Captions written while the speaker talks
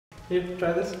Here,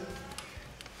 try this.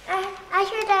 I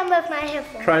hear that with my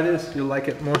headphones. Try this, you'll like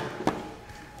it more. Hey,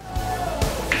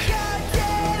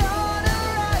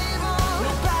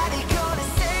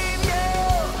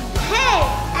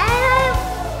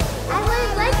 I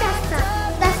really like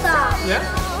that song.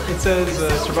 Yeah, it says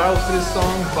Survival Fittest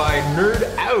song by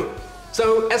Nerd Out.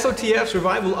 So SOTF,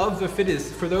 Survival of the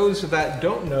Fittest. For those that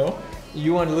don't know,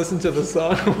 you want to listen to the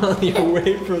song while you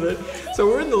wait for it. So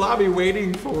we're in the lobby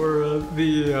waiting for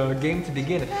the game to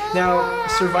begin. Now,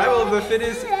 Survival of the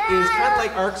Fittest is kind of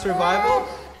like Ark Survival,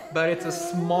 but it's a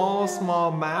small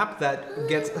map that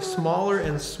gets smaller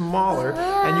and smaller,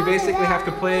 and you basically have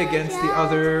to play against the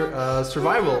other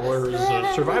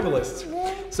survivalists.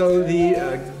 So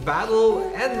the battle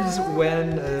ends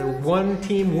when one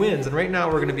team wins, and right now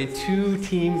we're going to be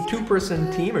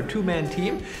two-person team or two-man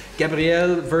team.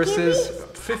 Gabriel versus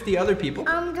 50 other people.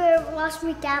 They're watching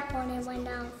me dab on it right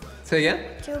now. Say again?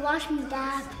 They're watching me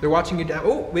dab. They're watching you dab.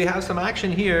 Oh, we have some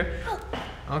action here.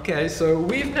 Okay, so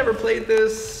we've never played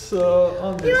this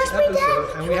on this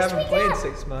episode, and we haven't played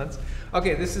 6 months.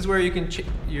 Okay, this is where you can choose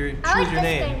your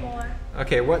name. More.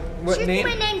 Okay, what name?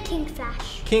 My name King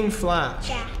Flash. King Flash.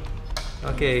 Yeah.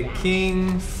 Okay,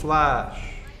 King Flash.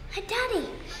 Hey, Daddy.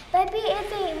 Maybe if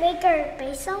we make our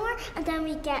base somewhere and then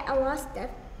we get a lot of stuff,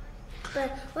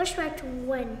 but we'll try to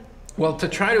win. Well, to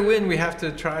try to win, we have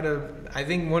to I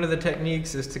think one of the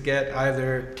techniques is to get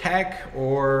either tech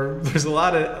or there's a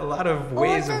lot of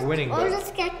ways of winning. Or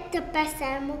just get the best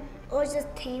animal, or just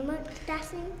tame that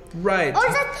thing. Right. Or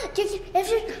just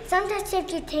sometimes if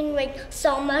you tame like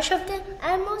so much of the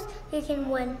animals, you can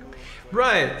win.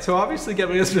 Right. So obviously,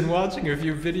 Gabriel's been watching a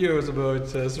few videos about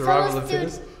Survival of the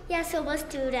Fittest. Yeah, so let's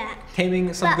do that.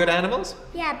 Taming some good animals?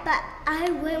 Yeah, but I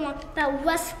really want, but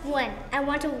let's win. I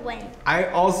want to win. I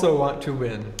also want to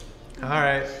win. All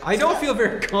right. I don't feel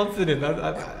very confident.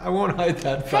 I won't hide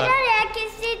that fact. Daddy, I can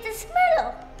see this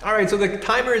middle. All right, so the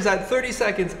timer is at 30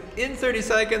 seconds. In 30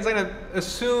 seconds, I'm gonna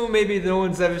assume maybe no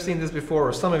one's ever seen this before,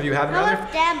 or some of you haven't. All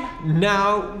of them.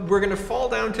 Now, we're gonna fall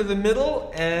down to the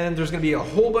middle, and there's gonna be a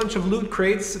whole bunch of loot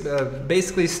crates,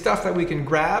 basically stuff that we can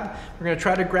grab. We're gonna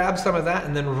try to grab some of that,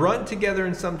 and then run together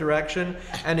in some direction,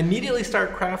 and immediately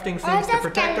start crafting things to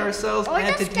protect ourselves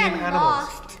and to tame animals.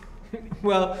 Lost.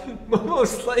 Well,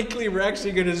 most likely we're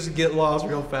actually gonna just get lost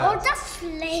real fast. Or just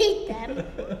slay them.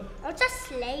 Or just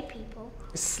slay people.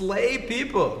 Slay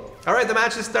people. All right, the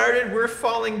match has started. We're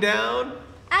falling down.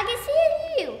 I can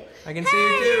see you. I can see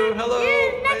you too. Hello.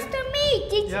 You're next to me.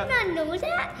 Did you not know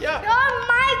that? Yeah. You're on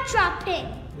my dropping.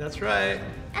 That's right.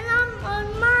 And I'm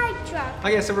on my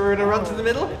dropping. Okay, so we're gonna run to the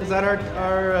middle. Is that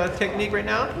our technique right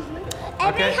now?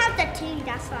 Everybody has a team,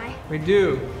 that's why. We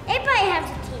do. Everybody has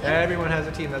a team. Everyone has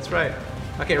a team, that's right.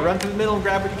 Okay, run to the middle and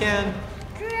grab what you can.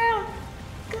 Girl,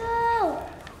 go.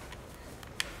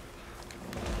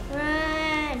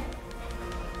 Run.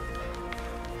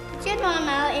 You don't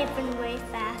know even way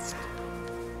fast.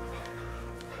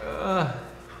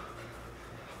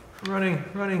 Running.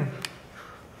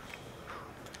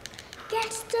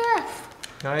 Get stuff.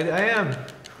 I am.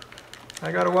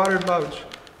 I got a water pouch.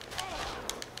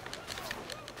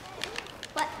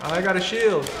 What? I got a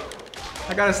shield.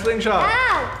 I got a slingshot.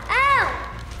 Ow! Ow!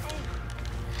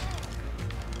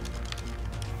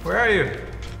 Where are you?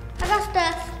 I got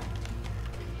stuff.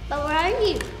 But where are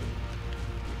you?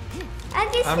 I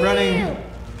can I'm see running. you.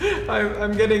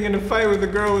 I'm getting in a fight with a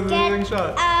girl with a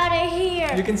slingshot. Get out of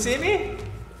here. You can see me?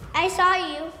 I saw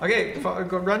you. Okay,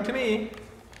 go run to me.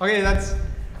 Okay,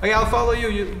 I'll follow you.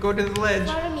 You go to the ledge.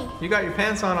 Follow me. You got your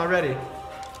pants on already.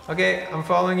 Okay, I'm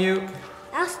following you.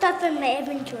 I'll stuff in my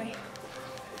inventory.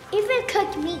 Even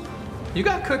cooked meat. You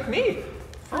got cooked meat?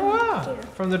 Oh wow,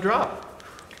 from the drop.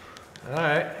 All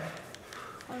right.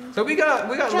 So we got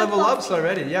level ups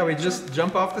already. Yeah, we just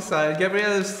jump off the side. Gabriel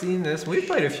has seen this. We've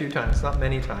played a few times, not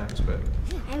many times, but.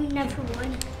 I've never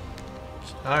won.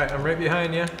 All right, I'm right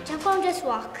behind you. Jump on, just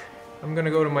walk. I'm gonna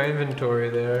go to my inventory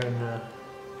there and.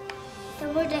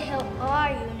 So where the hell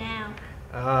are you now?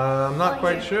 I'm not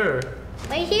quite sure.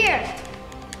 Right here.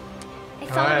 I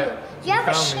found you. You have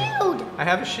a shield. I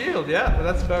have a shield, yeah, but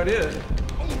that's about it.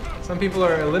 Some people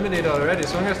are eliminated already,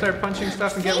 so I'm gonna start punching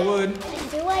stuff and get wood.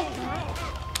 Do like that.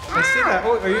 I see that.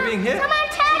 Oh, are you being hit? Someone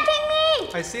attacking me!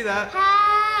 I see that.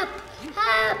 Help!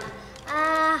 Help!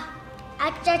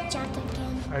 I just jumped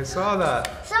again. I saw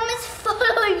that. Someone's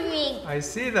following me. I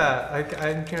see that.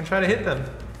 I'm gonna try to hit them.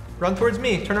 Run towards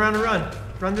me. Turn around and run.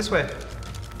 Run this way.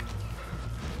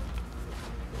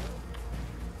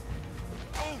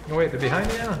 Oh wait, they're behind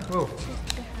me now? Whoa.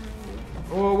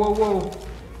 Whoa.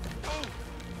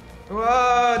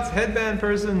 Whoa, it's headband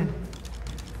person.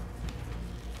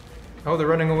 Oh, they're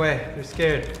running away. They're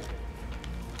scared.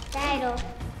 Dino.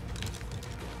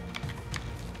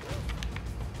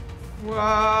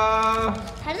 Wow.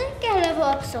 How did it get level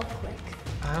up so quick?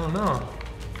 I don't know.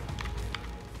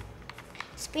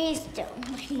 Speed is the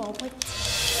only moment.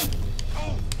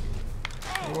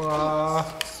 Wow.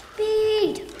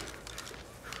 Speed.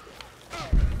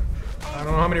 I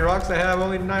don't know how many rocks I have,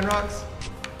 only 9 rocks.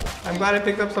 I'm glad I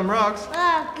picked up some rocks.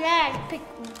 Oh, glad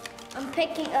I'm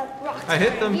picking up rocks. I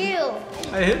hit them. For you.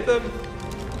 I hit them.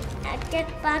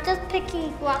 I'm just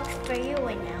picking rocks for you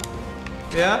right now.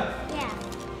 Yeah? Yeah.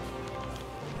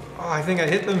 Oh, I think I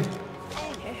hit them.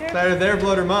 It's either their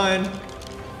blood or mine.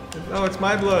 Oh, it's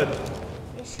my blood.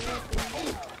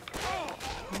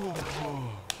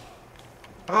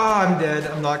 Oh, I'm dead.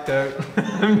 I'm knocked out.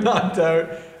 I'm knocked out.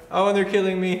 Oh, and they're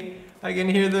killing me. I can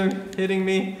hear them hitting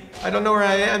me. I don't know where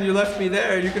I am. You left me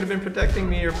there. You could have been protecting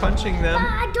me or punching them.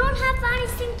 I don't have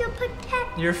anything to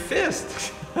protect. Your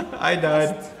fist. I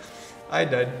died. I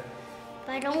died.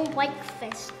 But I don't like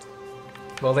fists.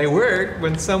 Well, they work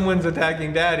when someone's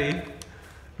attacking Daddy.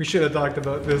 We should have talked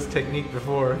about this technique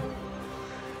before.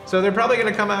 So they're probably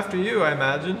going to come after you, I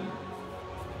imagine.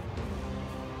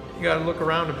 You got to look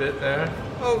around a bit there.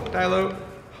 Oh, Dilo.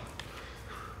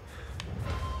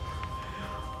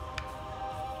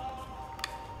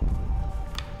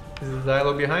 Is the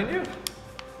Dilo behind you?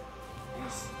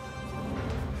 Yes.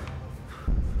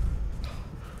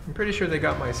 I'm pretty sure they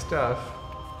got my stuff.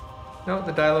 No,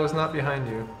 the Dilo is not behind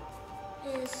you.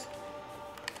 Yes.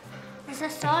 Yes, I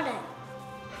saw that.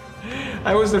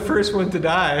 I was the first one to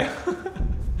die.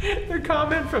 The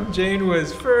comment from Jane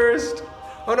was first.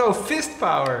 Oh no, fist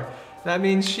power. That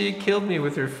means she killed me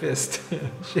with her fist.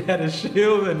 She had a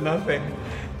shield and nothing.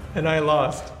 And I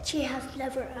lost. She has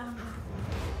leather armor.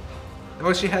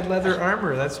 Oh, she had leather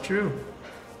armor, that's true.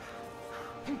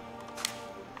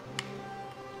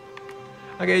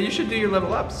 Okay, you should do your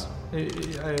level ups. I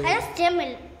just did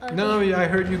it. No, I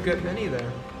heard you get many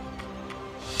there.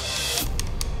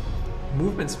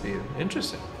 Movement speed,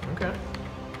 interesting, okay.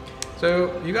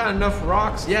 So, you got enough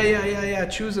rocks. Yeah,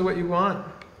 choose what you want.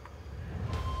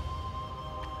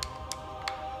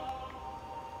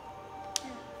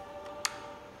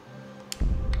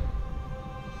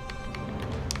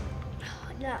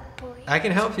 I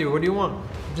can help you. What do you want?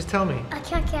 Just tell me. I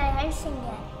can't get anything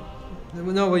yet.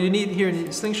 No, well, you need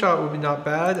here. Slingshot would be not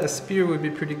bad. A spear would be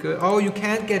pretty good. Oh, you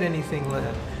can't get anything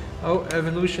left. Oh,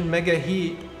 evolution, mega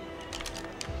heat.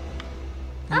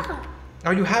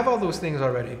 Oh, you have all those things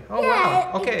already. Oh,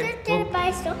 yeah, wow. Okay. Did it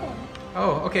by stone.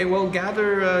 Oh, okay. Well,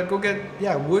 gather. Go get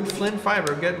wood, flint,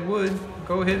 fiber. Get wood.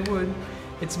 Go hit wood.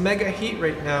 It's mega heat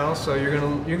right now, so you're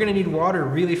gonna need water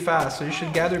really fast. So you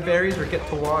should gather berries or get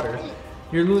to water.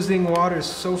 You're losing water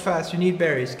so fast. You need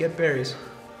berries. Get berries.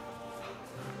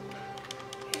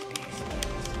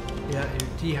 Yeah, you're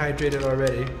dehydrated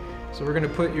already. So we're gonna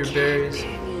put your berries.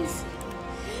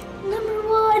 Number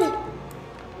 1.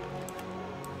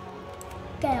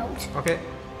 Get out. Okay.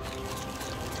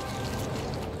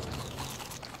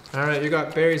 All right, you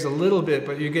got berries a little bit,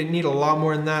 but you're gonna need a lot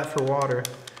more than that for water.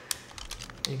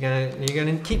 You're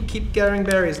gonna keep gathering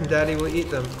berries, and Daddy will eat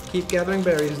them. Keep gathering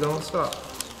berries. Don't stop.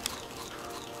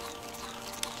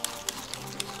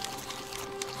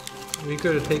 We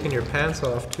could have taken your pants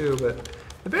off too, but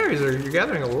the berries you're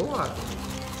gathering a lot.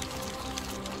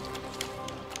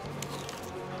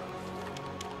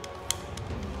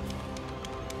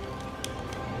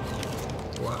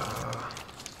 Wow.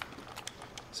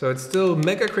 So it's still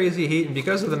mega crazy heat, and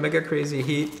because of the mega crazy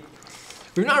heat,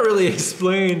 we've not really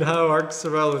explained how Ark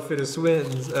Survival Fittest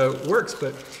works,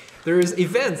 but there's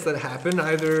events that happen,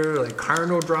 either like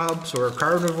carno drops or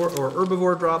carnivore or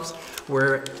herbivore drops,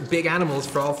 where big animals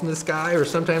fall from the sky, or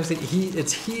sometimes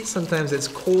it's heat, sometimes it's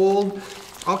cold.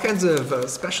 All kinds of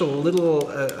special little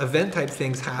event type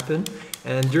things happen,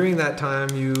 and during that time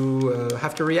you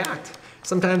have to react.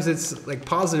 Sometimes it's like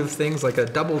positive things like a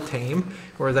double tame,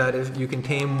 or that if you can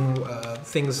tame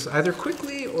things either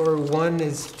quickly or 1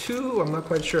 is 2. I'm not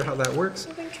quite sure how that works.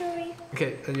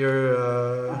 Okay, your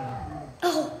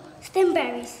oh, stem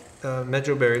berries.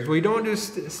 Medjo berries. Well, you don't do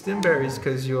stem berries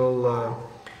because you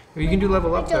can do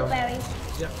level up though. Berries.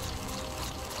 Yeah.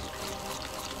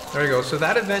 There you go. So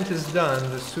that event is done.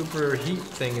 The super heat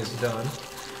thing is done.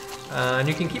 And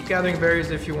you can keep gathering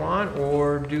berries if you want,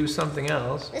 or do something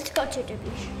else. Let's go to the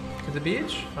beach. To the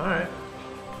beach? Alright.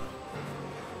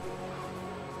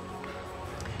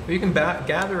 You can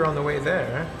gather on the way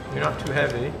there. You're not too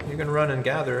heavy. You can run and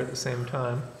gather at the same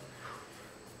time.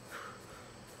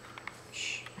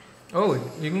 Oh,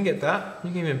 you can get that.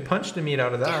 You can even punch the meat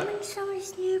out of that.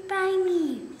 Someone's nearby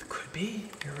me. Could be.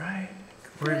 You're right.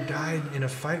 Or it died in a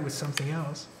fight with something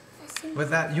else. Yes.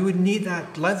 With that, you would need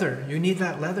that leather. You need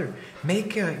that leather.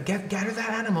 Gather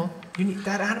that animal.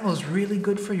 That animal is really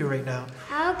good for you right now.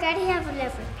 I already have a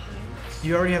leather pants.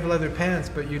 You already have leather pants,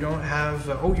 but you don't have.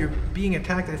 Oh, you're being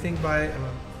attacked. I think by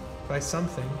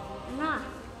something. I'm not.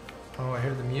 Oh, I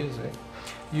hear the music.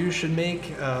 You should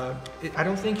make. I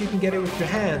don't think you can get it with your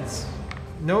hands.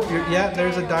 No, yeah.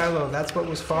 There's a Dilo. That's what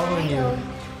was following you.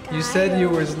 You said you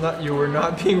were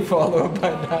not being followed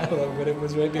by Dilo, but it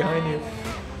was right behind you.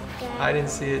 I didn't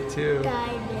see it too.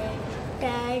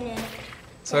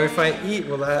 So if I eat,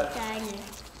 will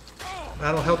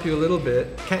that'll help you a little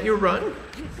bit. Can't you run?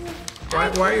 Why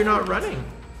are you not running?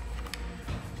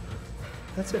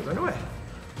 That's it, run away.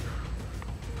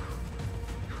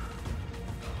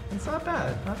 It's not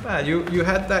bad, not bad. You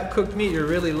had that cooked meat, you're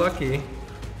really lucky.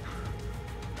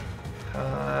 You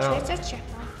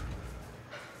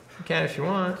can if you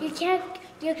want.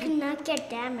 You cannot get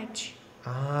damage.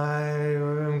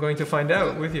 I'm going to find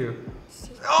out with you.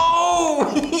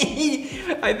 Oh!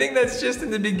 I think that's just in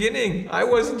the beginning. I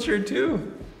wasn't sure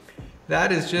too.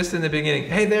 That is just in the beginning.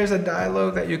 Hey, there's a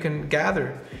Dilo that you can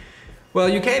gather. Well,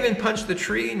 you can't even punch the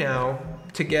tree now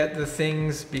to get the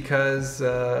things because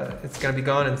it's going to be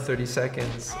gone in 30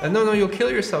 seconds. No, you'll kill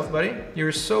yourself, buddy.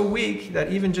 You're so weak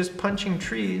that even just punching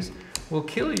trees will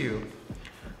kill you.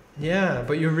 Yeah,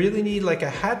 but you really need like a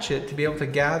hatchet to be able to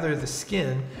gather the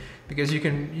skin. Because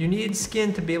you need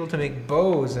skin to be able to make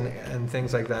bows and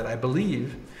things like that, I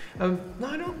believe. No,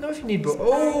 I don't know if you need bows.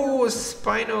 Oh, a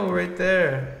Spino right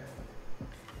there.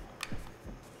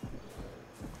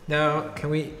 Now, can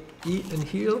we eat and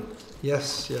heal?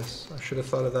 Yes. I should have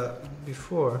thought of that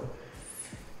before.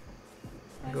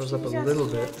 It goes up a little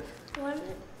bit. What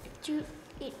did you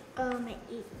eat? My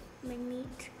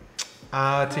meat.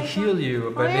 To heal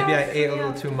you, but maybe I ate a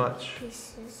little too much.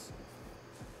 Pieces.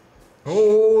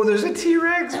 Oh, there's a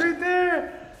T-Rex right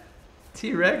there.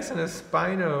 T-Rex and a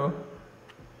Spino.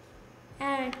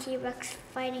 And a T-Rex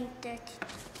fighting You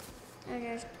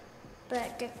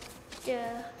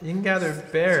can gather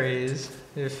berries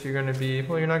if you're gonna be.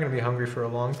 Well, you're not gonna be hungry for a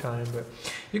long time, but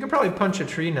you can probably punch a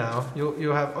tree now.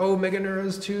 You'll have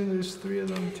Meganeuras too. There's 3 of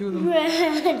them, 2 of them.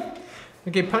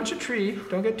 Okay, punch a tree.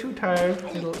 Don't get too tired.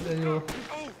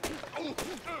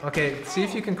 Okay, see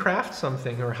if you can craft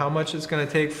something or how much it's going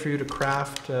to take for you to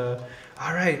craft. All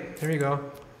right, there you go.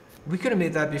 We could have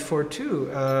made that before too.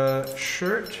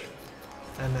 Shirt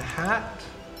and a hat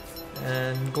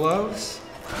and gloves,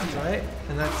 right?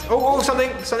 And that's,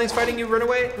 something's fighting you. Run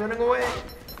away.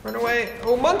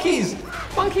 Oh, monkeys.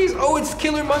 Oh, it's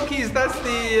killer monkeys. That's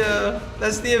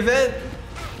the event.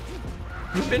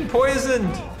 You've been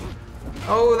poisoned.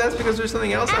 Oh, that's because there's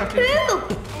something else after you.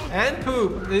 And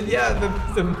poop. Yeah,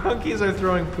 the monkeys are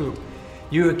throwing poop.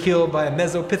 You were killed by a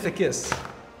Mesopithecus.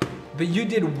 But you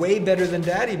did way better than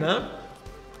Daddy, man.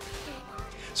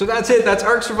 So that's it. That's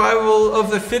Ark Survival of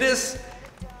the Fittest.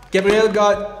 Gabriel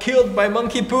got killed by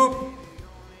monkey poop.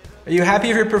 Are you happy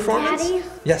with your performance? Daddy?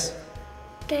 Yes.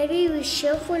 Daddy, we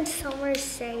should have went somewhere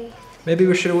safe. Maybe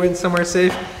we should have went somewhere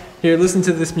safe. Here, listen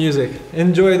to this music.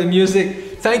 Enjoy the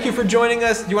music. Thank you for joining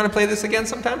us. Do you want to play this again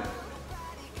sometime?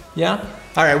 Yeah?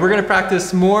 All right, we're going to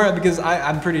practice more because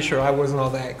I'm pretty sure I wasn't all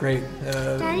that great.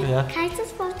 Daddy, yeah. can I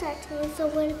just watch cartoons a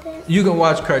little bit? You can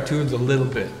watch cartoons a little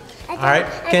bit. All right?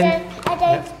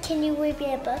 Can you read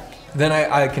me a book? Then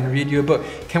I can read you a book.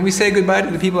 Can we say goodbye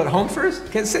to the people at home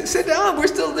first? Sit down.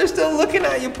 They're still looking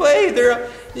at you play. Do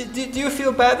you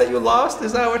feel bad that you lost?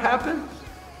 Is that what happened?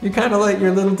 You're kind of like, you're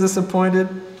a little disappointed.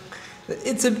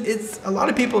 It's a lot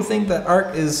of people think that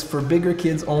Ark is for bigger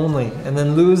kids only, and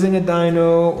then losing a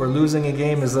dino or losing a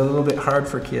game is a little bit hard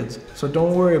for kids. So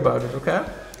don't worry about it, okay?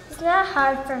 It's not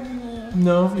hard for me.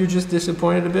 No, you're just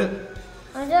disappointed a bit?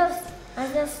 I'm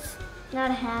just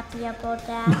not happy about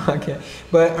that. Okay,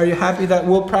 but are you happy that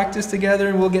we'll practice together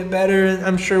and we'll get better and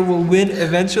I'm sure we'll win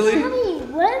eventually? Mommy,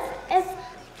 what if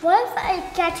I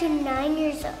get to 9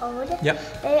 years old?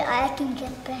 Yep. Then I can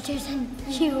get better than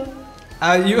you. You.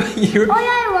 Oh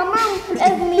yeah,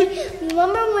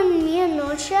 remember when me and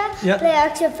Nosha play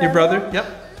Ark Survival? Your brother? Yep.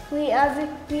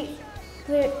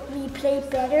 We play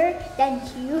better than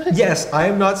you. Yes, I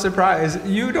am not surprised.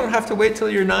 You don't have to wait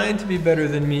till you're 9 to be better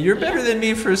than me. You're better than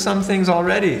me for some things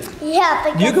already. Yeah,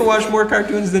 but you can watch more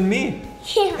cartoons than me.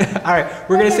 Yeah. All right,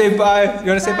 we're gonna say bye. You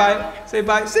wanna say bye? Say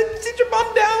bye. Sit your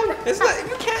bum down. It's not.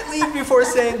 You can't leave before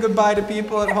saying goodbye to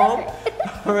people at home.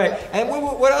 All right. And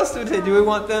what else do we say? Do we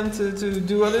want them to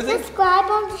do other things? Subscribe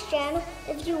on this channel.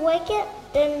 If you like it,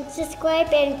 then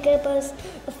subscribe and give us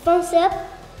a thumbs up.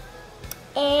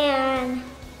 And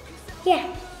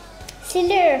yeah, see you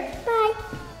later. Bye.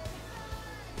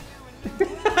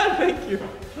 Thank you.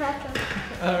 Welcome.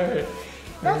 Alright.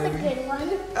 That was a good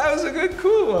one. That was a good,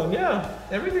 cool one, yeah.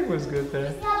 Everything was good there.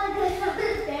 It's not a good one.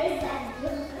 There's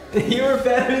that. You were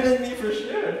better than me for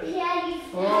sure. Yeah, you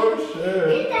Oh, sure.